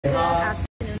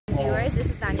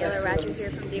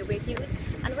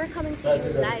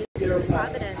live in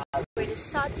Providence, where the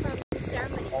Southern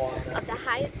ceremony of the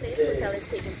Hyatt Place Hotel is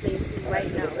taking place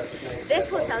right now. This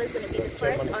hotel is going to be the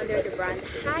first under the brand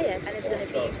Hyatt, and it's going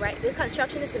to be the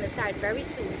construction is going to start very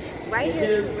soon, right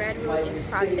here through Red Road in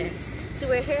Providence. So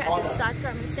we're here at the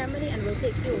Southern ceremony, and we'll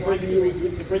take you one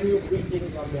to bring you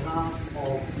greetings on behalf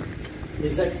of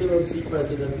His Excellency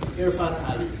President Irfan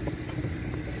Ali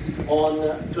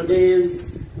on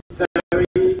today's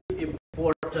very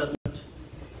important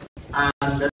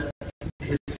and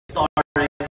historic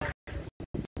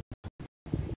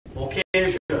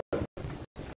occasion.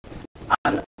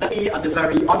 And let me, at the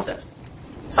very onset,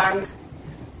 thank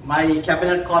my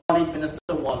cabinet colleague, Minister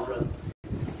Waldron,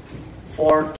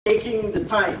 for taking the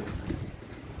time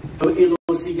to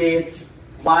elucidate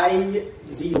why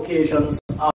these occasions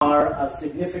are as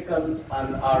significant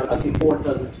and are as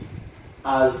important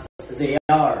as they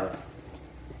are.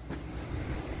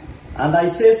 And I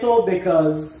say so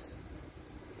because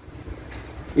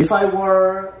if I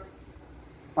were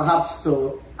perhaps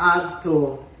to add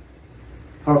to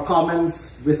her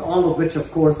comments, with all of which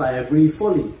of course I agree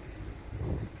fully,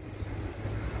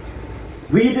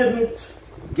 we didn't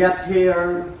get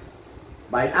here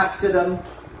by accident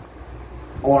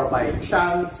or by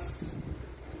chance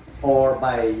or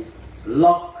by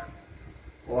luck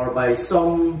or by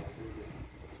some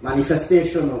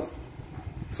manifestation of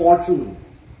fortune.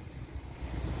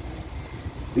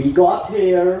 We got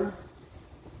here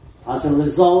as a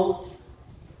result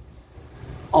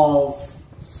of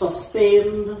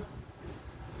sustained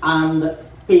and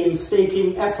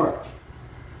painstaking effort.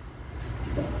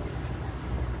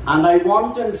 And I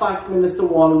want, in fact, Minister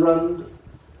Waldron,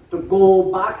 to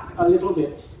go back a little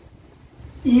bit,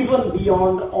 even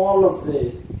beyond all of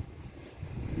the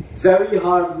very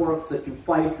hard work that you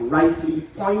quite rightly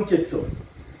pointed to,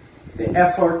 the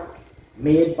effort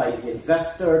made by the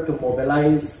investor to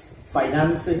mobilize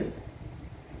financing.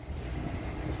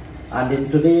 And in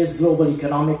today's global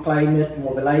economic climate,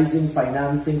 mobilizing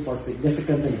financing for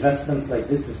significant investments like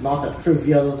this is not a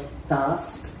trivial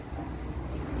task.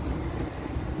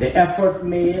 The effort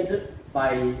made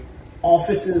by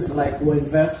offices like Go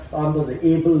Invest under the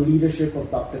able leadership of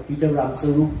Dr. Peter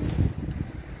Ramsaroop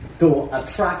to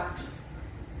attract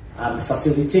and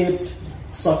facilitate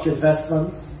such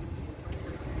investments.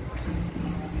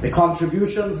 The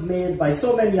contributions made by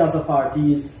so many other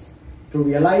parties to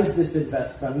realize this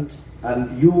investment,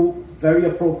 and you very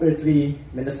appropriately,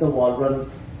 Minister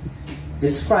Waldron,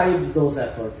 described those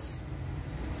efforts.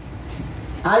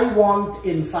 I want,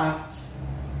 in fact,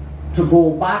 to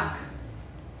go back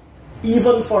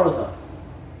even further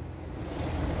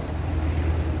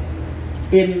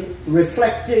in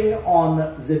reflecting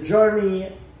on the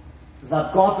journey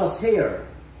that got us here.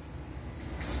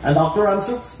 And Dr.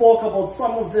 Ramsuk spoke about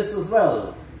some of this as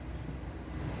well.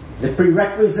 The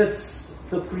prerequisites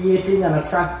to creating an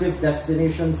attractive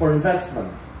destination for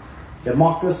investment: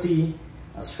 democracy,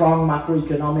 a strong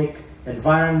macroeconomic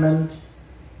environment,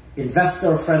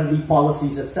 investor-friendly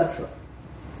policies, etc.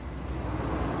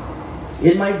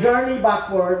 In my journey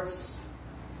backwards,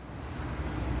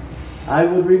 I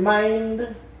would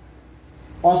remind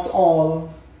us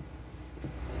all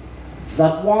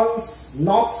that once,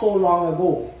 not so long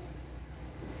ago,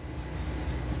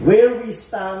 where we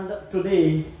stand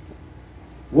today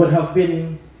would have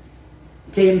been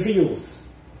cane fields,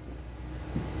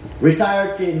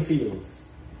 retired cane fields,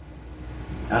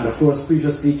 and of course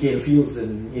previously cane fields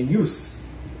in use.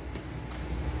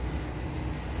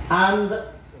 And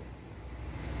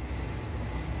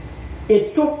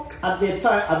it took at the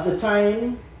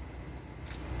time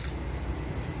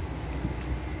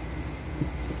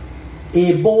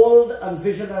a bold and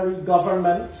visionary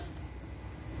government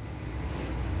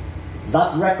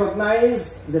that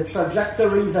recognized the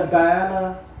trajectory that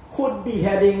Guyana could be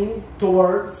heading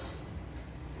towards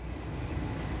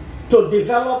to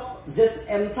develop this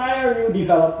entire new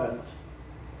development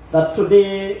that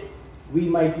today we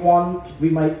might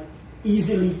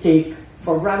easily take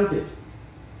for granted.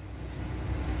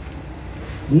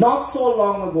 Not so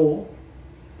long ago,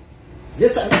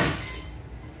 this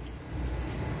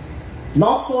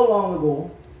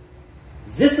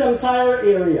entire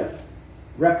area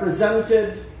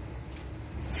represented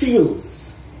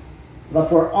fields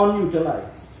that were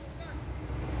unutilized.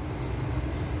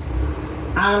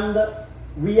 And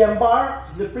we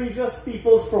embarked, the previous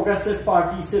People's Progressive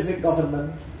Party civic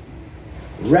government,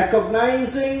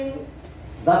 recognizing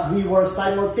that we were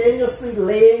simultaneously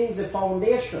laying the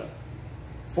foundation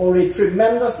for a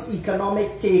tremendous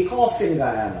economic takeoff in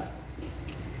Guyana.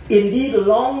 Indeed,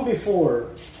 long before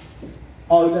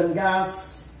oil and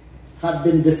gas had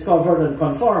been discovered and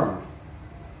confirmed.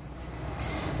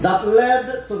 that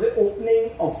led to the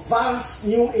opening of vast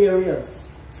new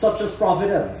areas such as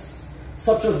Providence,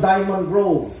 such as Diamond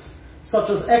Grove, such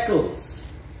as Eccles.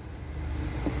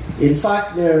 In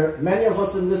fact, there are many of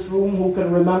us in this room who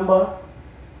can remember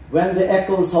when the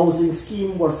Eccles housing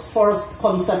scheme was first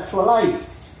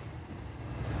conceptualized.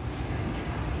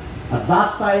 At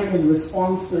that time, in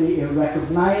response to a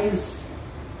recognized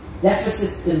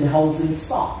deficit in the housing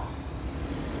stock.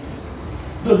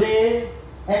 Today,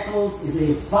 Eccles is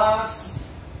a vast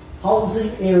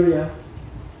housing area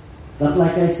that,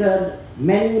 like I said,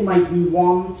 many might be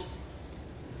want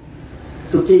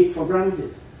to take for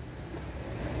granted.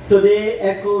 Today,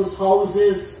 Eccles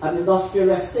houses an industrial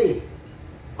estate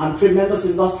and tremendous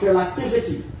industrial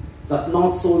activity that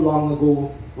not so long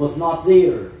ago was not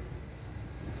there.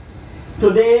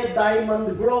 Today,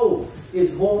 Diamond Grove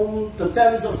is home to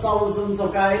tens of thousands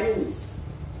of Guyanese.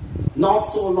 Not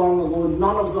so long ago,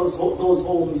 none of those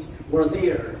homes were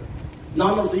there.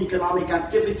 None of the economic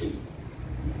activity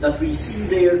that we see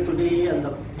there today and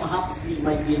that perhaps we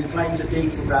might be inclined to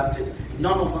take for granted,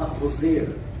 none of that was there.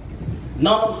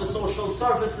 None of the social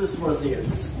services were there,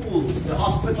 the schools, the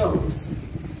hospitals.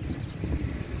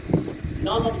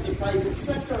 None of the private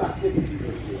sector activity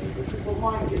was there, the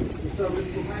supermarkets, the service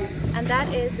providers. And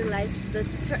that is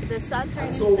the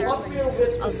sun-turning ceremony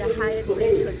of the Hyatt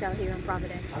Place Hotel here in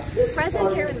Providence.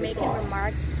 Present here and making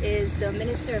remarks is the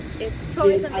Minister of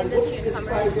Tourism, Industry and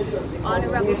Commerce,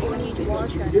 Honorable Puneet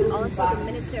Walshra, and also the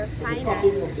Minister of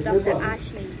Finance, Dr.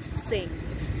 Ashley Singh.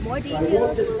 More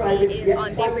details will be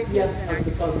on their reviews in the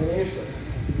article.